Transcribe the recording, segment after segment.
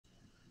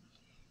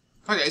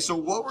Okay, so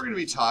what we're going to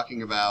be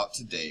talking about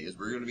today is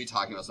we're going to be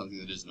talking about something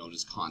that is known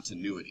as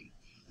continuity.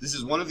 This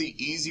is one of the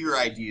easier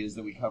ideas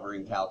that we cover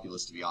in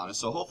calculus, to be honest,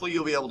 so hopefully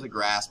you'll be able to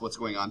grasp what's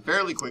going on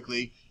fairly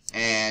quickly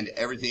and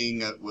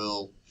everything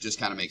will just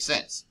kind of make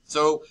sense.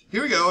 So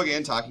here we go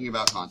again talking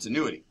about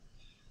continuity.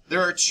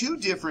 There are two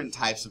different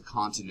types of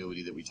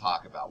continuity that we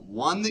talk about.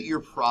 One that you're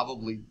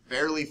probably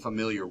fairly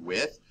familiar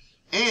with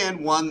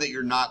and one that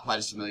you're not quite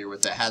as familiar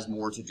with that has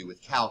more to do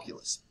with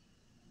calculus.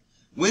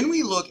 When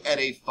we look at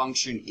a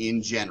function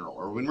in general,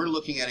 or when we're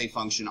looking at a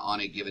function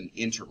on a given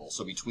interval,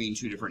 so between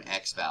two different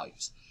x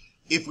values,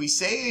 if we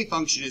say a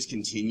function is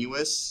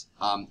continuous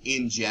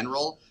in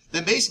general,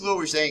 then basically what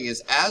we're saying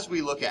is as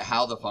we look at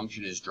how the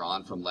function is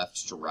drawn from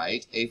left to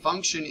right, a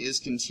function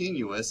is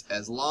continuous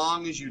as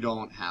long as you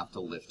don't have to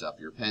lift up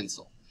your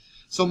pencil.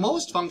 So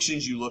most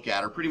functions you look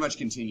at are pretty much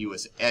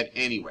continuous at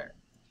anywhere.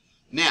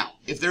 Now,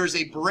 if there's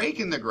a break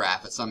in the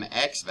graph at some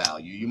x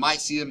value, you might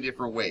see them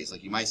different ways.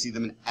 Like you might see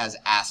them as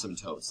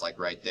asymptotes, like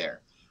right there.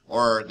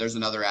 Or there's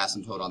another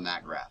asymptote on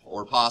that graph.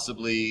 Or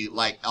possibly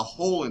like a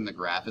hole in the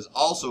graph is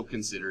also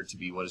considered to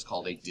be what is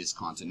called a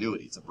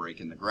discontinuity. It's a break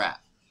in the graph.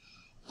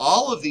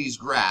 All of these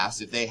graphs,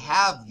 if they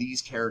have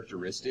these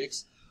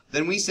characteristics,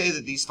 then we say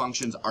that these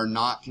functions are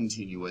not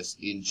continuous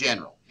in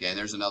general. Okay, and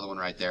there's another one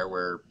right there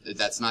where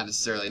that's not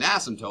necessarily an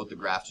asymptote. The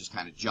graph just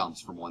kind of jumps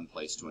from one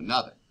place to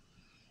another.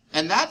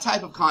 And that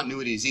type of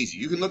continuity is easy.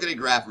 You can look at a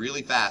graph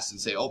really fast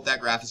and say, oh, that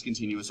graph is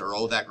continuous, or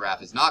oh, that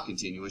graph is not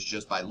continuous,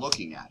 just by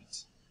looking at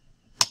it.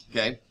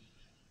 Okay?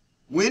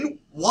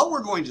 What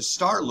we're going to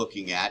start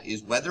looking at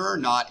is whether or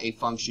not a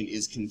function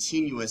is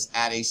continuous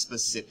at a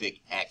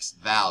specific x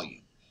value.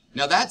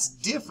 Now that's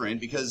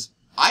different because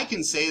I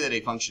can say that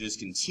a function is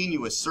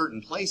continuous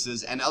certain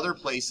places and other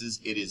places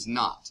it is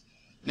not.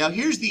 Now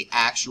here's the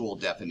actual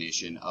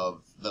definition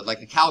of the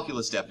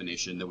calculus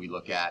definition that we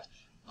look at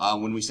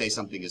when we say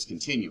something is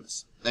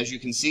continuous. As you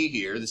can see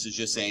here, this is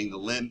just saying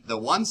the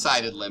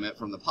one-sided limit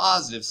from the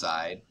positive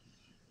side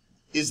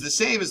is the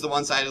same as the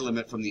one-sided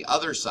limit from the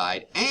other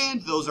side,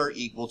 and those are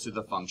equal to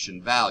the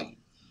function value.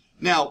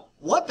 Now,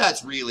 what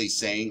that's really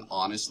saying,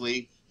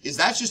 honestly, is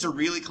that's just a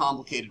really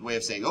complicated way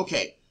of saying,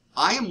 okay,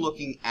 I am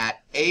looking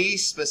at a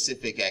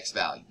specific x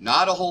value,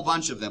 not a whole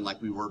bunch of them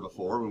like we were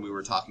before when we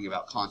were talking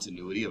about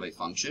continuity of a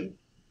function.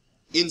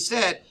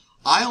 Instead,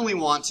 I only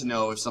want to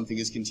know if something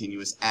is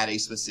continuous at a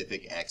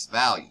specific x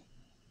value.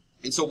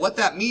 And so what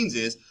that means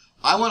is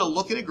I want to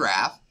look at a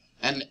graph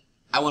and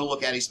I want to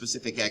look at a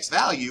specific x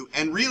value,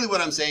 and really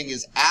what I'm saying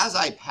is as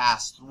I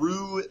pass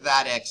through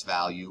that x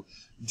value,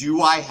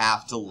 do I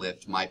have to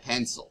lift my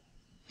pencil?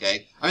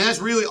 Okay? I mean, that's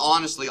really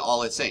honestly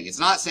all it's saying. It's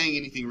not saying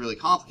anything really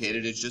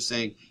complicated. It's just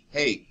saying,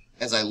 hey,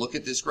 as I look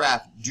at this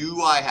graph,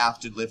 do I have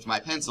to lift my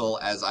pencil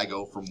as I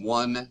go from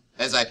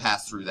as I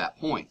pass through that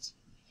point?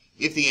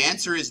 If the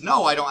answer is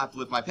no, I don't have to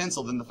lift my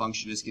pencil, then the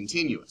function is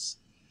continuous.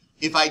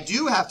 If I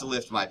do have to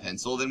lift my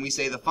pencil, then we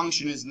say the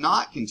function is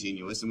not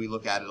continuous, and we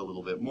look at it a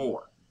little bit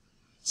more.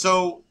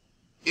 So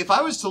if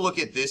I was to look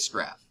at this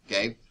graph,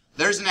 okay,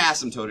 there's an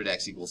asymptote at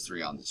x equals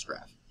 3 on this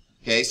graph.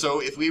 Okay,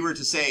 so if we were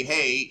to say,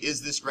 hey,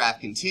 is this graph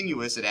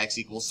continuous at x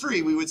equals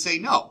 3, we would say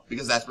no,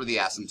 because that's where the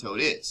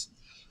asymptote is.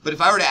 But if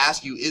I were to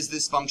ask you, is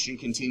this function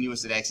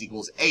continuous at x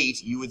equals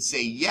 8, you would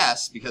say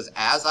yes, because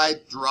as I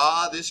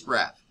draw this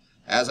graph,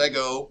 as I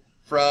go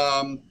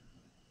from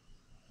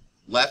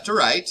left to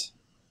right,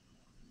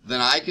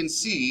 then I can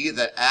see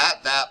that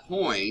at that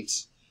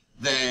point,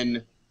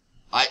 then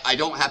I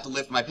don't have to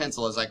lift my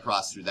pencil as I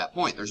cross through that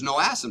point. There's no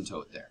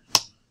asymptote there.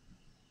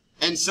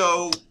 And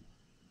so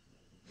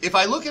if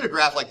I look at a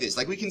graph like this,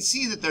 like we can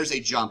see that there's a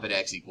jump at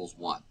x equals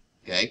 1.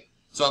 Okay?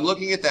 So I'm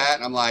looking at that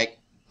and I'm like,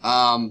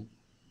 I'm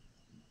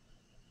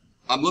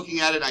looking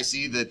at it and I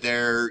see that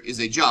there is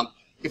a jump.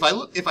 If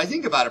I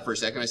think about it for a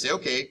second, I say,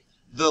 okay,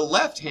 the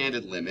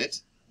left-handed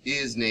limit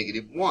is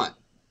 -1.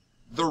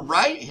 The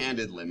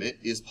right-handed limit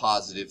is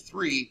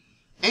 +3.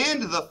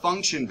 And the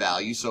function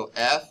value, so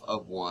f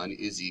of 1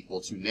 is equal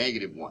to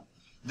 -1.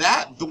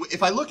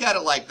 If I look at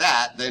it like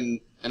that, then,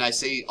 and I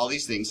say all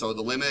these things, so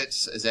the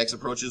limit as x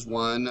approaches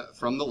 1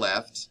 from the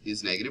left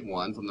is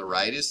 -1, from the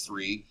right is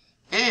 3,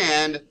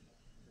 and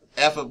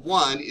f of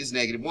 1 is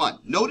 -1.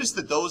 Notice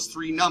that those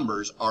three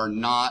numbers are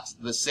not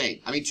the same.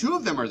 I mean, two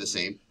of them are the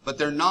same, but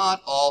they're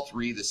not all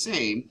three the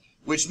same,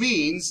 which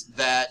means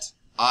that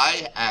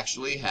I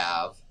actually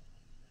have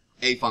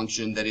a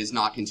function that is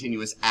not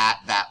continuous at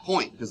that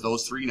point, because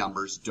those three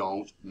numbers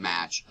don't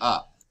match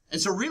up.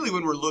 And so really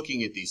when we're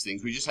looking at these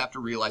things, we just have to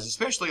realize,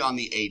 especially on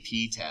the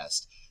AP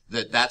test,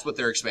 that that's what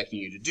they're expecting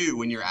you to do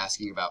when you're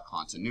asking about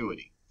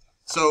continuity.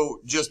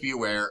 So just be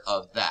aware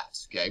of that,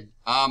 okay?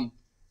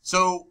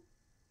 So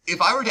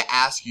if I were to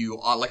ask you,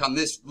 like on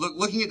this,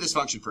 looking at this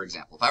function, for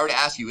example, if I were to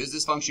ask you, is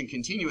this function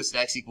continuous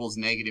at x equals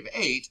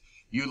 -8,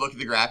 you look at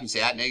the graph and say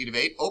at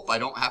 -8, oh, I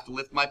don't have to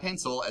lift my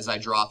pencil as I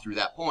draw through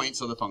that point,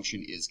 so the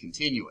function is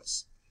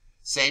continuous.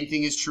 Same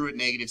thing is true at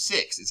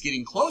 -6. It's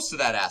getting close to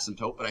that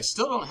asymptote, but I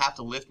still don't have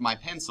to lift my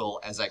pencil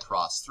as I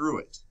cross through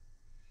it.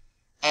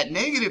 At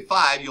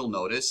 -5, you'll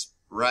notice,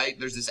 right,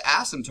 there's this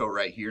asymptote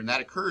right here, and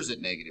that occurs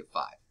at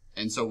 -5.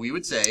 And so we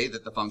would say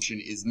that the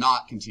function is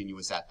not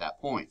continuous at that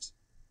point.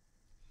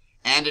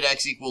 And at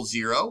x equals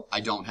 0, I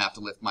don't have to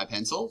lift my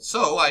pencil.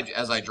 So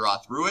as I draw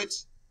through it,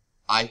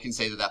 I can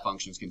say that that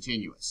function is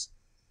continuous.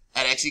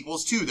 At x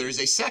equals 2, there is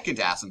a second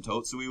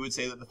asymptote, so we would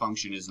say that the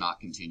function is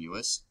not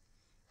continuous.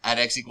 At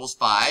x equals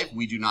 5,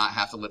 we do not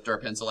have to lift our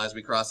pencil as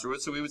we cross through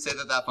it, so we would say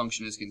that that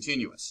function is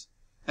continuous.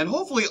 And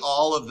hopefully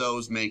all of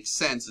those make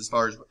sense as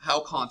far as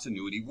how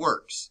continuity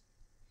works.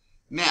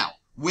 Now,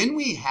 when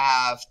we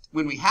have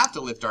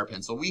to lift our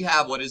pencil, we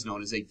have what is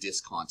known as a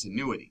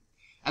discontinuity.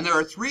 And there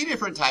are 3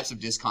 different types of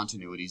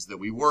discontinuities that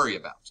we worry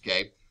about,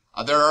 okay?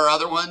 There are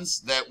other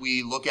ones that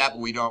we look at, but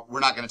we're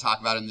not going to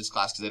talk about in this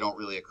class because they don't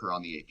really occur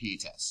on the AP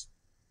test.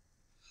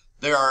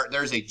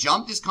 There's a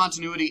jump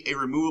discontinuity, a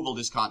removable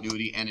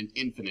discontinuity, and an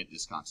infinite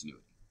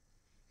discontinuity.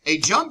 A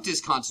jump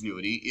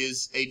discontinuity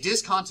is a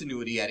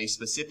discontinuity at a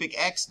specific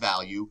x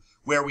value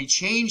where we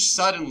change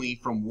suddenly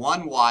from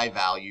one y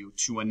value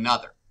to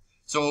another.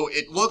 So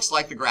it looks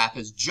like the graph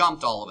has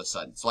jumped all of a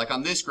sudden. So like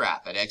on this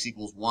graph at x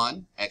equals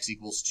 1, x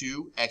equals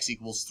 2, x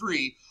equals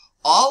 3,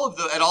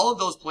 at all of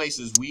those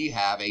places we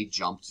have a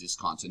jump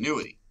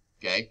discontinuity.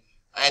 Okay?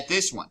 At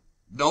this one,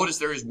 notice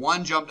there is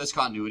one jump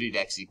discontinuity at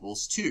x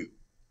equals 2.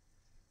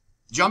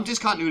 Jump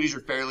discontinuities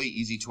are fairly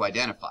easy to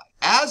identify,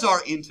 as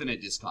are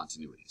infinite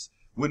discontinuities.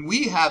 When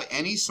we have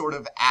any sort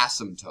of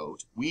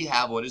asymptote, we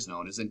have what is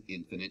known as an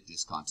infinite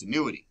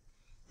discontinuity.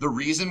 The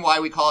reason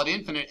why we call it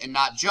infinite and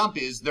not jump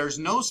is there's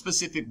no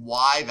specific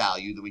y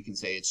value that we can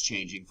say it's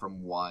changing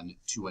from one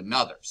to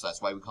another. So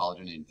that's why we call it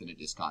an infinite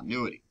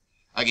discontinuity.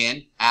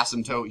 Again,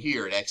 asymptote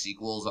here at x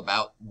equals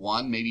about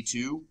 1, maybe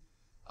 2.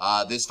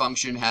 This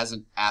function has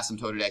an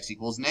asymptote at x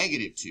equals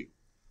negative 2.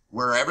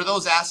 Wherever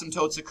those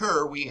asymptotes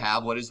occur, we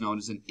have what is known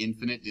as an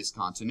infinite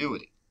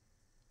discontinuity.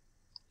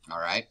 All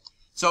right?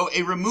 So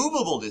a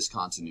removable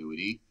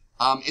discontinuity,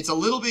 it's a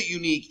little bit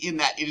unique in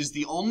that it is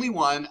the only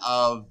one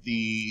of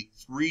the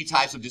 3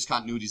 types of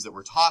discontinuities that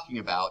we're talking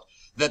about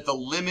that the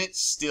limit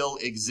still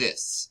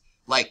exists.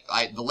 Like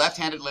the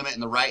left-handed limit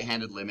and the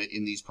right-handed limit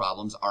in these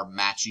problems are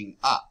matching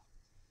up.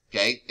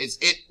 Okay?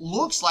 It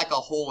looks like a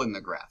hole in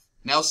the graph.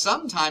 Now,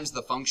 sometimes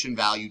the function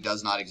value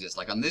does not exist.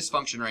 Like on this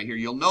function right here,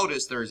 you'll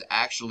notice there's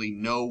actually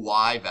no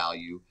y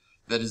value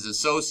that is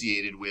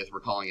associated with, we're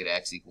calling it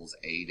x equals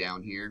a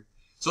down here.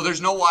 So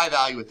there's no y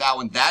value with that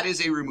one. That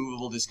is a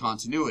removable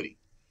discontinuity.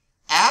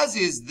 As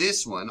is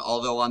this one,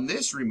 although on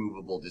this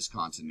removable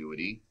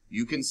discontinuity,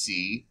 you can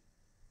see,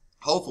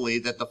 hopefully,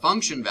 that the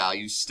function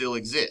value still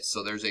exists.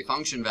 So there's a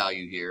function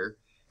value here,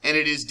 and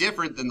it is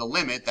different than the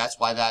limit. That's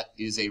why that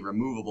is a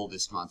removable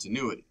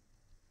discontinuity.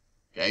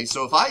 Okay,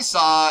 so if I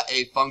saw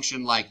a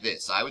function like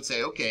this, I would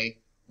say, okay,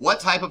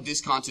 what type of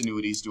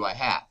discontinuities do I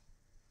have?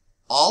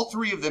 All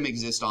 3 of them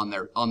exist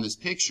on this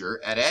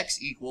picture. At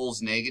x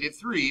equals negative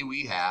 3,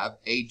 we have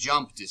a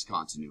jump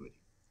discontinuity.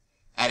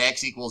 At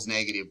x equals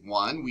negative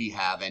 1, we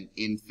have an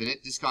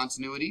infinite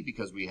discontinuity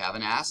because we have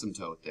an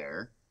asymptote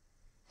there.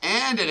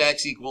 And at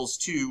x equals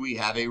 2, we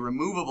have a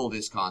removable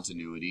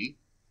discontinuity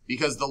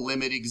because the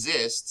limit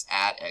exists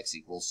at x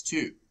equals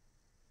 2.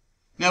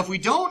 Now, if we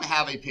don't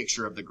have a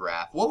picture of the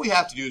graph, what we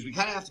have to do is we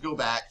kind of have to go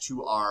back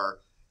to our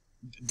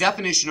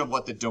definition of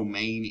what the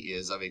domain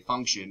is of a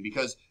function,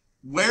 because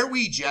where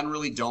we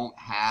generally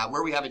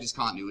where we have a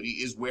discontinuity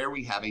is where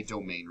we have a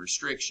domain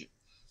restriction.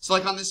 So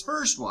like on this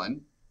first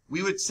one,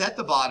 we would set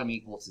the bottom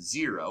equal to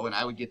 0, and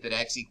I would get that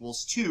x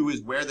equals 2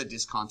 is where the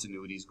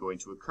discontinuity is going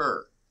to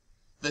occur.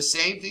 The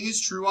same thing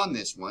is true on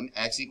this one.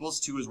 X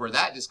equals 2 is where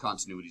that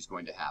discontinuity is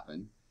going to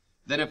happen.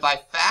 Then if I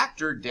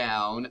factor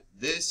down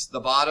the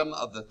bottom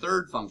of the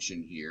third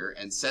function here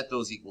and set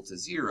those equal to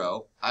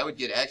 0, I would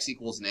get x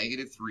equals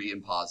negative 3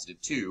 and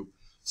positive 2.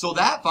 So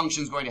that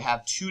function is going to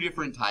have 2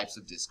 different types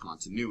of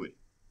discontinuity.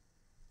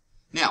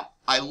 Now,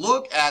 I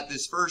look at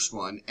this first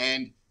one,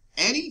 and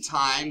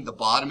anytime the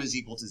bottom is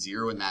equal to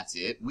 0 and that's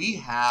it, we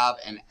have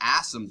an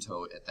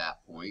asymptote at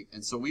that point.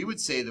 And so we would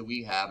say that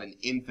we have an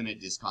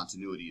infinite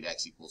discontinuity at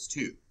x equals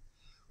 2.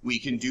 We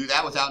can do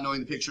that without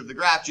knowing the picture of the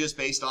graph just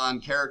based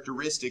on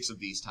characteristics of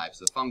these types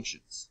of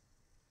functions.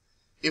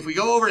 If we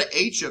go over to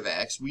h of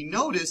x, we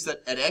notice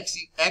that at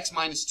x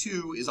minus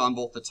 2 is on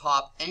both the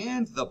top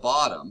and the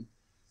bottom.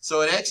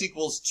 So at x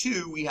equals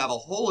 2, we have a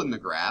hole in the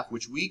graph,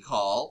 which we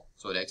call,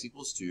 so at x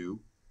equals 2,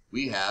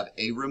 we have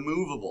a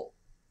removable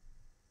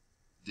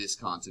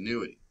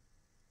discontinuity.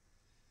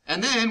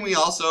 And then we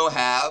also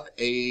have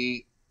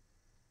an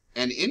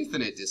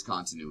infinite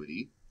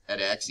discontinuity at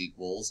x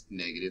equals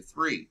negative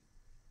 3.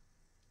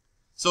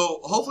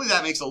 So hopefully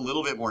that makes a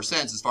little bit more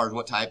sense as far as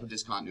what type of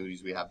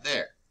discontinuities we have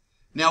there.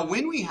 Now,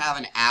 when we have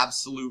an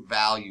absolute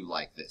value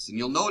like this, and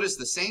you'll notice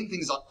the same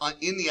things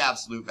in the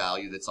absolute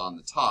value that's on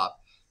the top,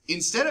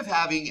 instead of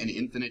having an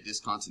infinite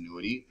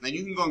discontinuity, and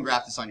you can go and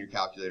graph this on your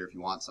calculator if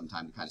you want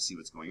sometime to kind of see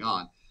what's going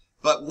on,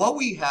 but what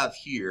we have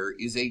here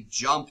is a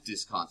jump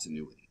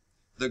discontinuity.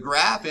 The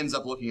graph ends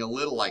up looking a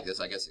little like this.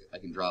 I guess I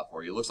can draw it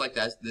for you. It looks like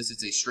this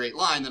is a straight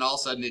line, then all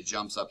of a sudden it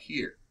jumps up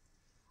here.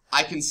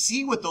 I can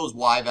see what those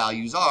y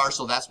values are,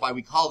 so that's why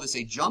we call this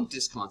a jump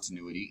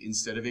discontinuity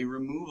instead of a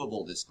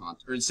removable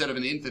discontinuity, or instead of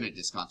an infinite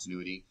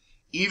discontinuity,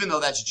 even though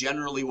that's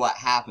generally what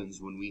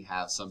happens when we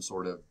have some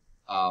sort of,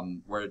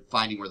 we're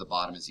finding where the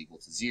bottom is equal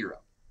to 0.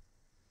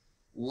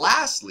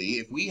 Lastly,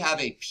 if we have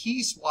a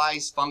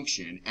piecewise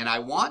function, and I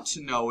want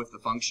to know if the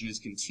function is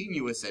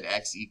continuous at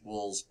x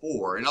equals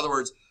 4, in other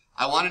words,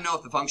 I want to know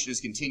if the function is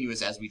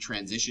continuous as we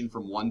transition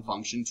from one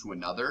function to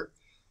another,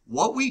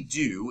 what we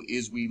do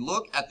is we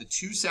look at the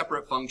two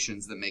separate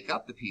functions that make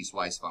up the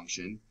piecewise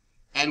function,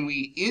 and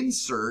we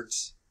insert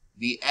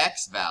the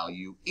x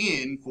value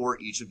in for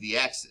each of the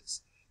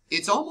x's.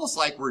 It's almost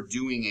like we're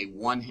doing a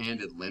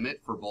one-handed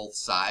limit for both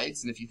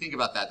sides, and if you think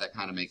about that, that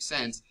kind of makes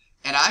sense.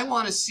 And I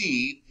want to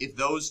see if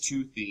those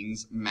two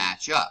things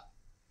match up.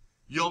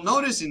 You'll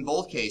notice in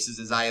both cases,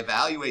 as I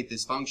evaluate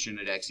this function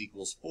at x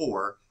equals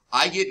 4,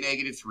 I get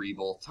 -3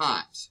 both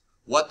times.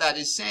 What that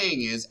is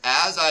saying is,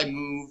 as I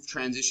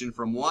transition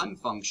from one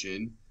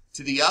function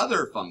to the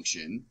other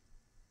function,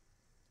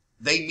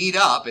 they meet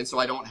up, and so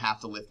I don't have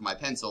to lift my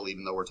pencil,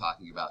 even though we're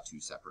talking about two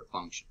separate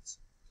functions.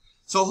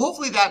 So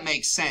hopefully that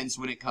makes sense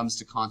when it comes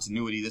to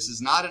continuity. This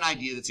is not an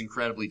idea that's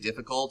incredibly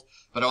difficult,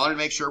 but I wanted to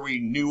make sure we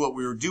knew what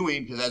we were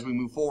doing, because as we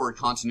move forward,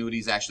 continuity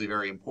is actually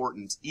very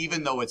important,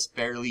 even though it's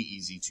fairly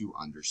easy to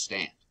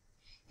understand.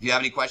 If you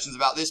have any questions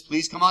about this,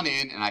 please come on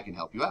in and I can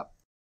help you out.